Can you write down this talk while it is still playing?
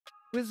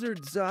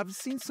Wizards, I've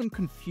seen some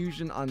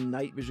confusion on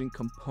night vision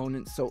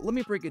components, so let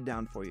me break it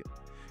down for you.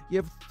 You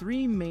have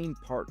three main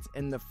parts,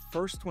 and the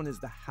first one is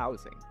the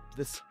housing.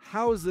 This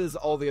houses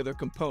all the other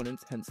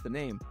components, hence the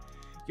name.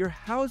 Your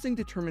housing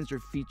determines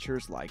your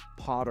features like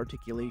pod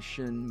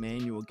articulation,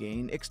 manual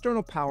gain,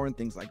 external power, and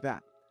things like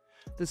that.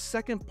 The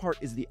second part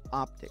is the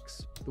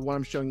optics. The one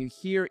I'm showing you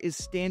here is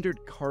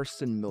standard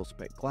Carson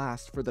mil-spec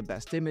glass for the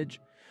best image,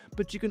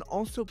 but you can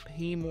also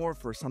pay more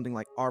for something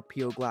like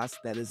RPO glass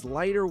that is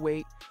lighter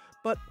weight,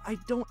 but I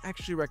don't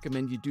actually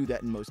recommend you do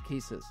that in most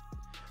cases.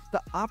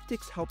 The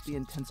optics help the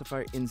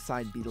intensifier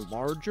inside be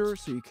larger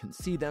so you can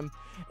see them,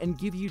 and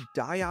give you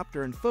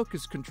diopter and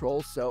focus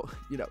control so,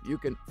 you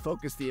can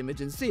focus the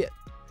image and see it.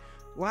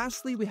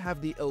 Lastly, we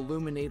have the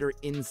illuminator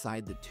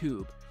inside the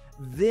tube.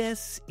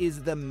 This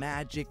is the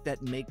magic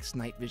that makes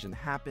night vision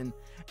happen,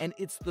 and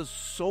it's the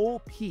sole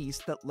piece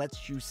that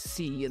lets you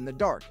see in the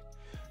dark.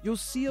 You'll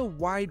see a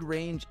wide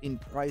range in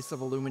price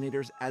of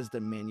illuminators as the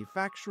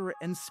manufacturer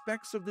and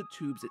specs of the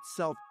tubes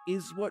itself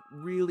is what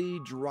really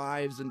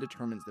drives and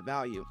determines the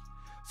value.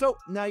 So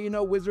now you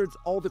know, Wizards,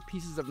 all the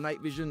pieces of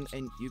night vision,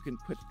 and you can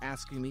quit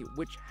asking me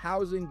which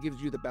housing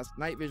gives you the best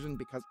night vision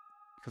because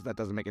that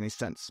doesn't make any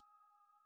sense.